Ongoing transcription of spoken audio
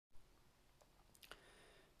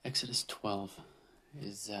Exodus 12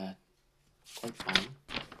 is quite fun,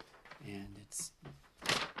 and it's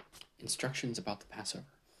instructions about the Passover.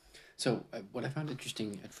 So what I found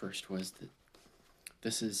interesting at first was that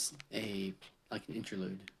this is like an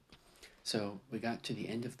interlude. So we got to the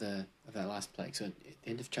end of that last plague. So at the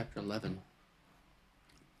end of chapter 11,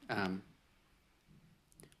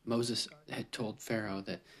 Moses had told Pharaoh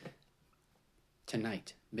that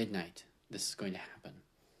tonight, midnight, this is going to happen.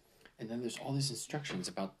 And then there's all these instructions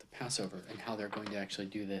about the Passover and how they're going to actually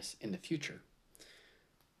do this in the future.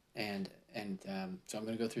 And so I'm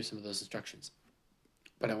going to go through some of those instructions.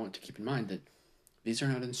 But I want to keep in mind that these are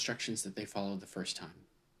not instructions that they followed the first time.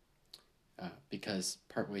 Because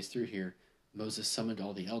partway through here, Moses summoned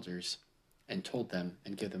all the elders and told them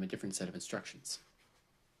and gave them a different set of instructions.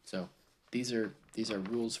 So these are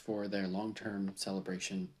rules for their long-term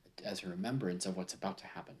celebration as a remembrance of what's about to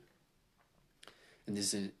happen. And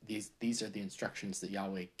these are the instructions that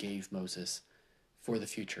Yahweh gave Moses for the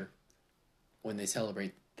future when they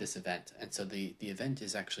celebrate this event. And so the event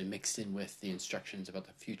is actually mixed in with the instructions about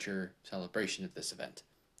the future celebration of this event.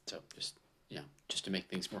 So just to make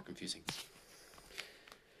things more confusing.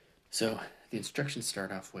 So the instructions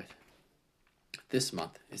start off with, this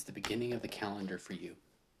month is the beginning of the calendar for you.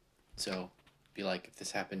 So it'd be like if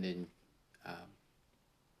this happened in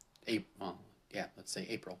let's say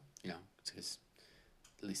April, because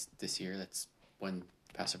at least this year, that's when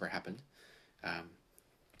Passover happened.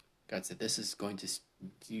 God said, this is going to,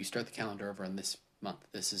 you start the calendar over on this month.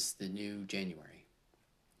 This is the new January,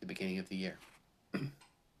 the beginning of the year.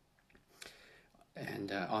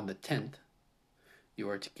 And on the 10th, you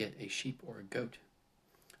are to get a sheep or a goat,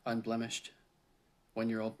 unblemished,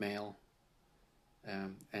 1-year-old male,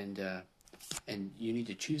 and you need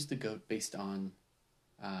to choose the goat based on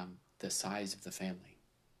the size of the family.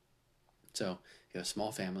 So if you have a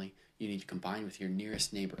small family, you need to combine with your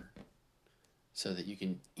nearest neighbor so that you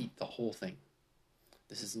can eat the whole thing.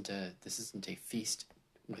 This isn't a feast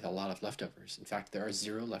with a lot of leftovers. In fact, there are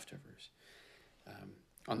 0 leftovers.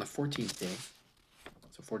 On the 14th day,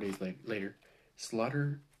 so 4 days later,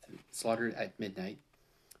 slaughter at midnight.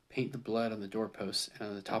 Paint the blood on the doorposts and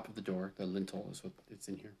on the top of the door. The lintel is what it's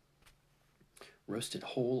in here. Roast it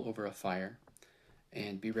whole over a fire,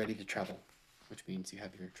 and be ready to travel, which means you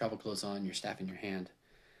have your travel clothes on, your staff in your hand,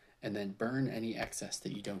 and then burn any excess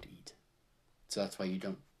that you don't eat. So that's why you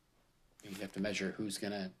have to measure who's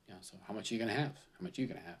gonna, so how much are you gonna have? How much are you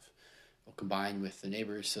gonna have? We'll combine with the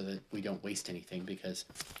neighbors so that we don't waste anything because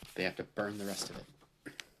they have to burn the rest of it.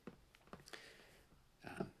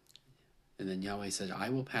 And then Yahweh said, I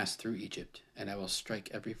will pass through Egypt, and I will strike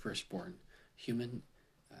every firstborn, human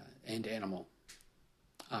and animal.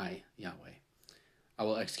 I, Yahweh. I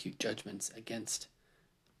will execute judgments against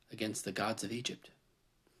the gods of Egypt.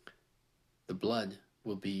 The blood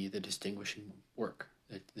will be the distinguishing work,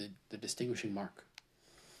 the distinguishing mark.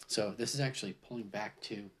 So this is actually pulling back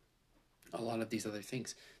to a lot of these other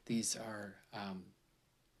things. These are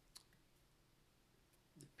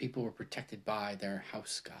people were protected by their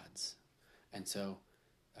house gods. And so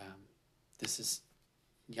this is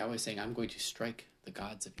Yahweh saying, I'm going to strike the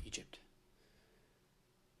gods of Egypt.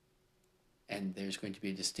 And there's going to be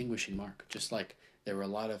a distinguishing mark, just like there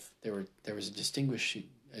was a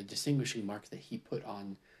distinguishing mark that he put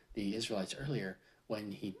on the Israelites earlier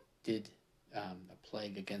when he did a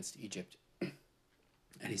plague against Egypt. And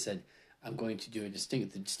he said, I'm going to do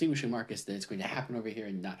the distinguishing mark is that it's going to happen over here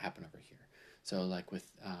and not happen over here. So like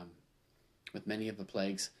with many of the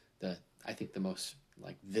plagues, I think the most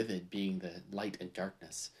vivid being the light and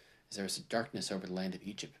darkness, is there was a darkness over the land of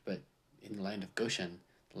Egypt, but in the land of Goshen,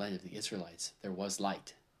 the land of the Israelites, there was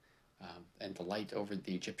light. And the light over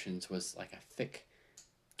the Egyptians was like a thick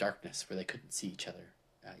darkness where they couldn't see each other,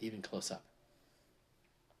 even close up.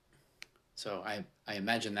 So I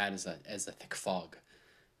imagine that as a thick fog.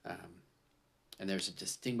 And there's a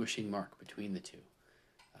distinguishing mark between the two.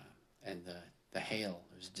 And the hail,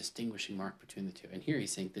 there's a distinguishing mark between the two. And here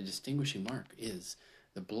he's saying the distinguishing mark is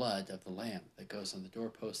the blood of the lamb that goes on the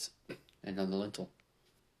doorposts and on the lintel.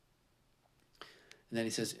 And then he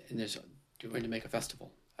says, you're going to make a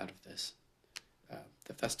festival out of this.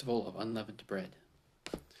 The festival of unleavened bread.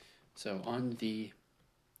 So on the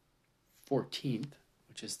 14th,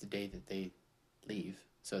 which is the day that they leave,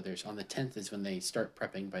 so there's on the 10th is when they start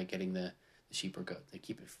prepping by getting the sheep or goat. They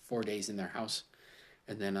keep it 4 days in their house.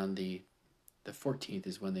 And then on the 14th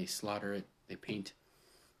is when they slaughter it, they paint.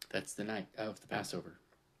 That's the night of the Passover.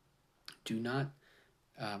 Do not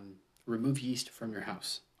remove yeast from your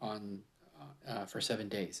house for 7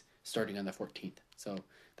 days, starting on the 14th. So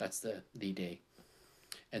that's the day.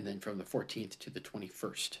 And then from the 14th to the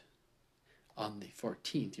 21st, on the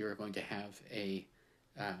 14th, you are going to have a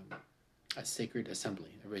sacred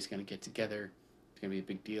assembly. Everybody's going to get together. It's going to be a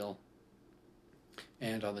big deal.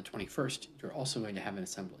 And on the 21st, you're also going to have an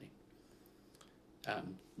assembly.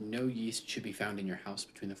 No yeast should be found in your house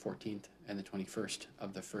between the 14th and the 21st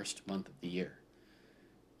of the first month of the year.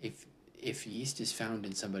 If yeast is found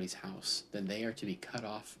in somebody's house, then they are to be cut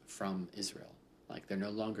off from Israel. Like, they're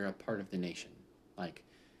no longer a part of the nation. Like,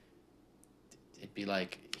 it'd be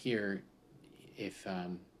like here, if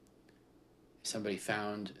somebody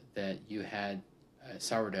found that you had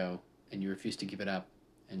sourdough and you refused to give it up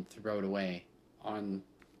and throw it away on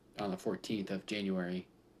the 14th of January,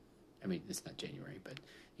 I mean, it's not January, but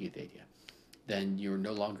you get the idea, then you're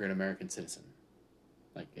no longer an American citizen.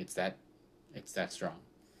 Like, it's that strong.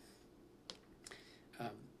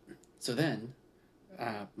 So then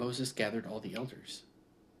Moses gathered all the elders,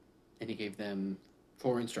 and he gave them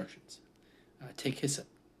 4 instructions. Take hyssop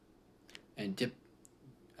and dip,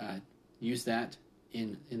 use that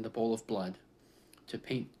in the bowl of blood to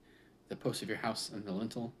paint the posts of your house and the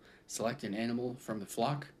lintel. Select an animal from the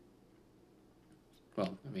flock.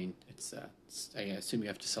 Well, I mean, I assume you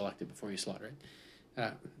have to select it before you slaughter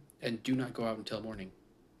it. And do not go out until morning.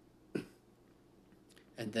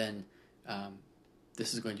 And then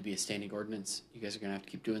this is going to be a standing ordinance. You guys are going to have to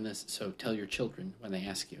keep doing this, so tell your children when they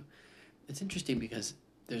ask you. It's interesting because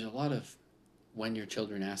there's a lot of when your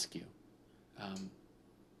children ask you,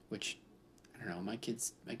 which, I don't know, my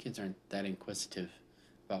kids aren't that inquisitive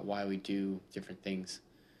about why we do different things.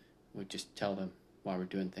 We just tell them why we're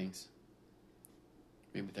doing things.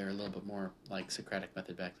 Maybe they're a little bit more like Socratic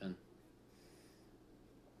method back then.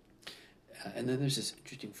 And then there's this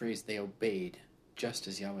interesting phrase, they obeyed just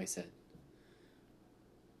as Yahweh said.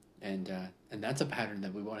 And that's a pattern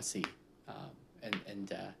that we want to see.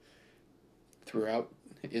 And throughout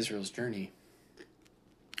Israel's journey,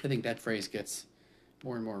 I think that phrase gets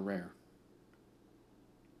more and more rare.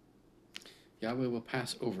 Yahweh will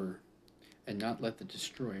pass over and not let the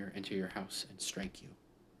destroyer enter your house and strike you.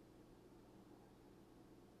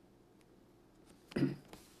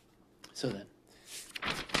 So then,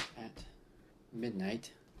 at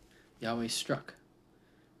midnight, Yahweh struck,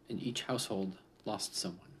 and each household lost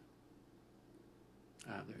someone.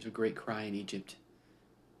 There's a great cry in Egypt,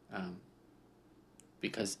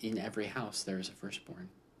 because in every house there is a firstborn.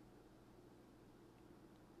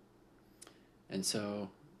 And so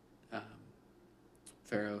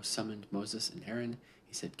Pharaoh summoned Moses and Aaron.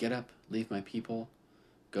 He said, "Get up, leave my people,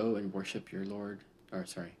 go and worship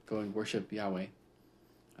go and worship Yahweh,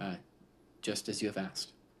 just as you have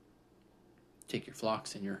asked. Take your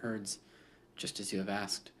flocks and your herds, just as you have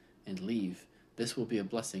asked, and leave. This will be a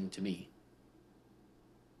blessing to me."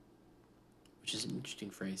 Which is an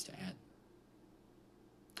interesting phrase to add.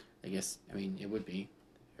 I guess, I mean, it would be.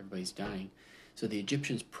 Everybody's dying. So the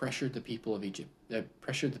Egyptians pressured the people of Egypt,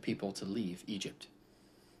 pressured the people to leave Egypt,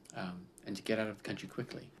 and to get out of the country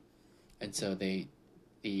quickly. And so the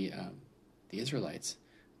Israelites,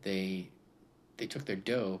 they took their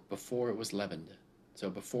dough before it was leavened, so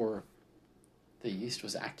before the yeast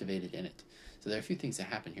was activated in it. So there are a few things that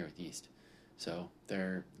happen here with yeast. So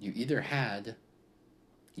you either had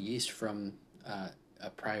yeast from a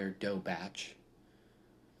prior dough batch,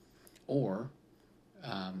 or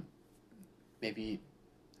maybe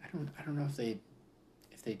I don't know if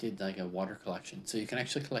they did like a water collection. So you can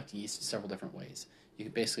actually collect yeast several different ways. You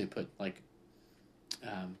can basically put like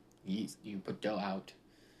yeast. You put dough out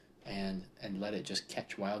and let it just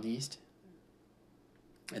catch wild yeast,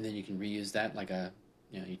 and then you can reuse that. Like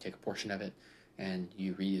you take a portion of it and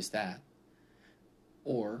you reuse that,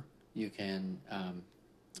 or you can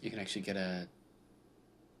actually get a.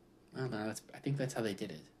 I don't know. I think that's how they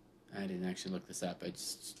did it. I didn't actually look this up.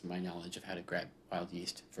 It's just my knowledge of how to grab wild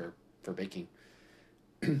yeast for baking.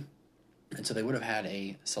 And so they would have had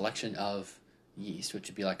a selection of yeast, which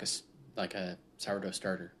would be like a sourdough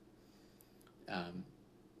starter.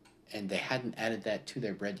 And they hadn't added that to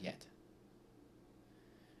their bread yet.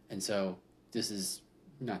 And so this is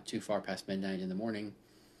not too far past midnight in the morning,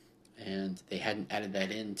 and they hadn't added that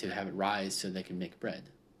in to have it rise so they can make bread.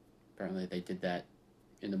 Apparently they did that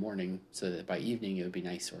in the morning so that by evening it would be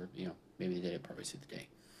nice, or maybe they did it partway through the day.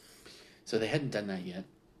 So they hadn't done that yet,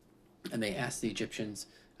 and they asked the Egyptians,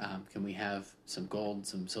 can we have some gold,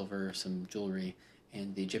 some silver, some jewelry?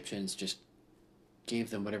 And the Egyptians just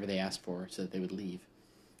gave them whatever they asked for so that they would leave.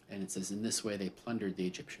 And it says, in this way they plundered the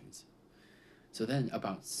Egyptians. So then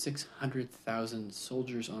about 600,000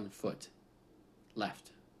 soldiers on foot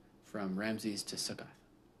left from Ramses to Succoth.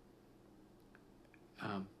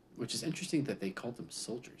 Which is interesting that they called them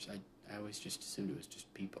soldiers. I always just assumed it was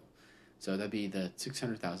just people. So that'd be the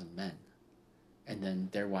 600,000 men. and then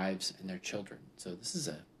their wives and their children. So this is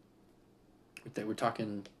we're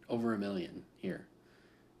talking over 1 million here.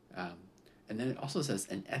 And then it also says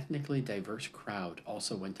an ethnically diverse crowd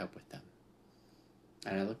also went up with them.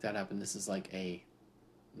 And I looked that up, and this is like a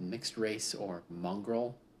mixed race or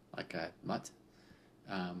mongrel, like a mutt.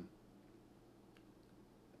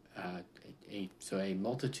 So a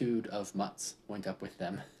multitude of mutts went up with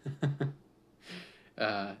them,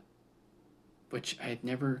 which I had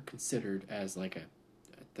never considered as like a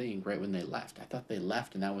thing right when they left. I thought they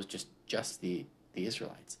left and that was just the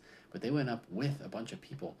Israelites. But they went up with a bunch of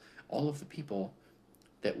people, all of the people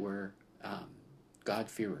that were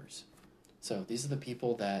God-fearers. So these are the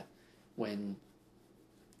people that when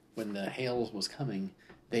the hail was coming,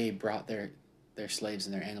 they brought their slaves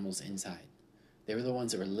and their animals inside. They were the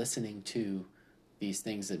ones that were listening to these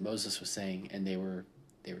things that Moses was saying, and they were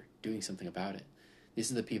doing something about it.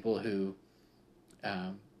 These are the people who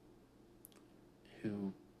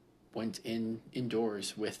went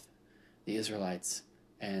indoors with the Israelites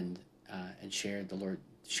and shared the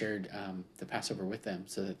Passover with them,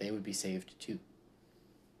 so that they would be saved too.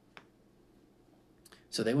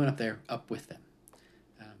 So they went up with them,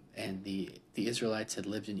 and the Israelites had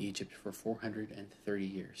lived in Egypt for 430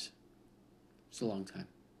 years. It's a long time.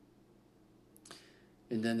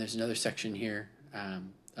 And then there's another section here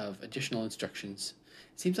of additional instructions.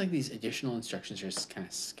 It seems like these additional instructions are just kind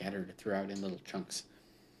of scattered throughout in little chunks.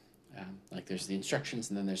 Like there's the instructions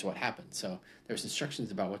and then there's what happened. So there's instructions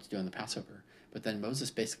about what to do on the Passover. But then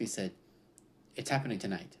Moses basically said, it's happening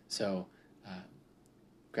tonight. So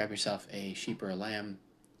grab yourself a sheep or a lamb,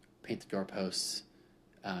 paint the doorposts,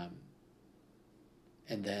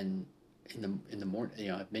 and then in the morning,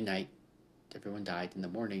 at midnight, everyone died. In the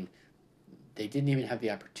morning, they didn't even have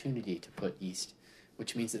the opportunity to put yeast,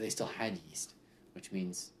 which means that they still had yeast, which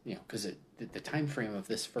means, because the time frame of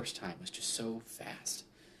this first time was just so fast.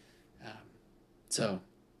 So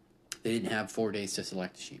they didn't have 4 days to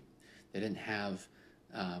select a sheep. They didn't have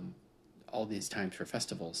all these times for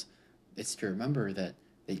festivals. It's to remember that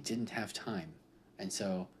they didn't have time, and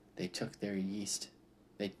so they took their yeast,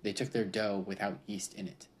 they took their dough without yeast in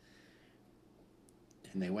it,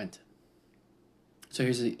 and they went. So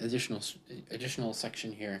here's the additional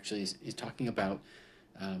section here. Actually, is talking about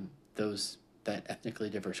that ethnically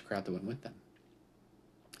diverse crowd that went with them.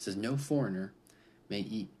 It says no foreigner may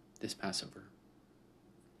eat this Passover,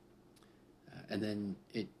 and then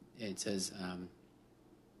it says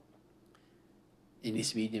it needs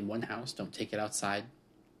to be eaten in one house. Don't take it outside.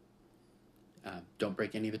 Don't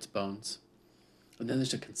break any of its bones. And then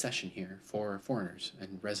there's a concession here for foreigners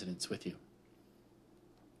and residents with you.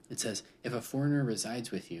 It says, if a foreigner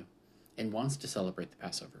resides with you and wants to celebrate the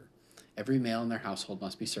Passover, every male in their household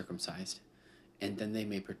must be circumcised, and then they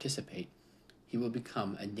may participate. He will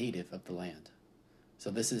become a native of the land.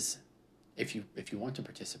 So this is, if you want to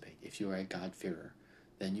participate, if you are a God-fearer,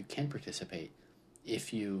 then you can participate.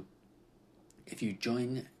 If you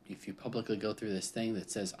publicly go through this thing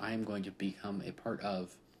that says, I am going to become a part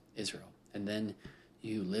of Israel, and then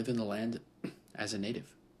you live in the land as a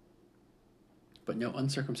native. But no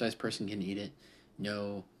uncircumcised person can eat it.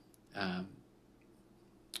 No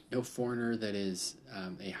foreigner that is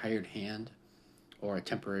a hired hand or a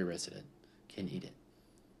temporary resident can eat it.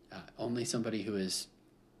 Only somebody who is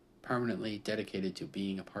permanently dedicated to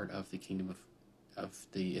being a part of the kingdom of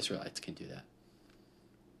the Israelites can do that.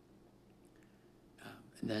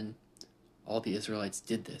 And then all the Israelites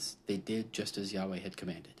did this. They did just as Yahweh had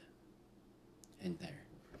commanded. And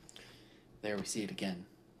there we see it again.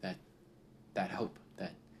 That hope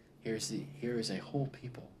that here is a whole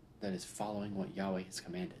people that is following what Yahweh has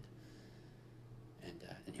commanded.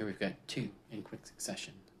 And here we've got two in quick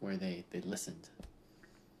succession where they listened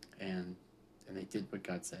and they did what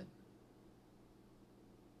God said.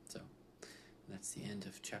 So that's the end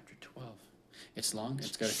of chapter 12. It's long.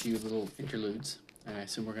 It's got a few little interludes, and I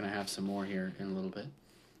assume we're going to have some more here in a little bit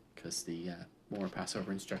because the more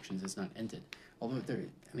Passover instructions is not ended. Although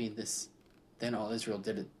then all Israel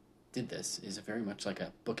did this is very much like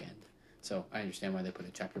a bookend. So I understand why they put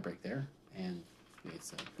a chapter break there, and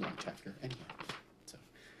it's a long chapter anyway. So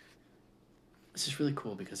this is really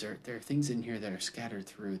cool because there are things in here that are scattered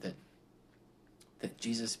through that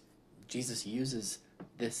Jesus uses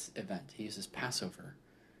this event. He uses Passover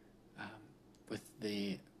with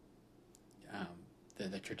the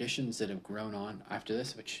traditions that have grown on after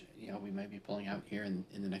this, which we might be pulling out here in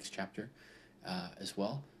the next chapter as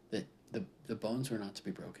well. That the bones were not to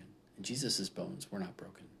be broken. And Jesus' bones were not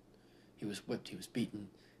broken. He was whipped, he was beaten,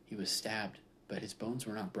 he was stabbed, but his bones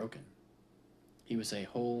were not broken. He was a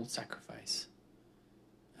whole sacrifice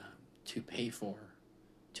to pay for,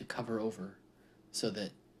 to cover over so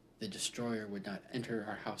that the destroyer would not enter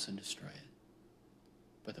our house and destroy it,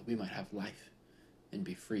 but that we might have life and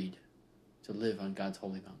be freed to live on God's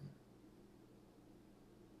holy mountain,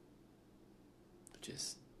 which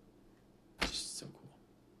is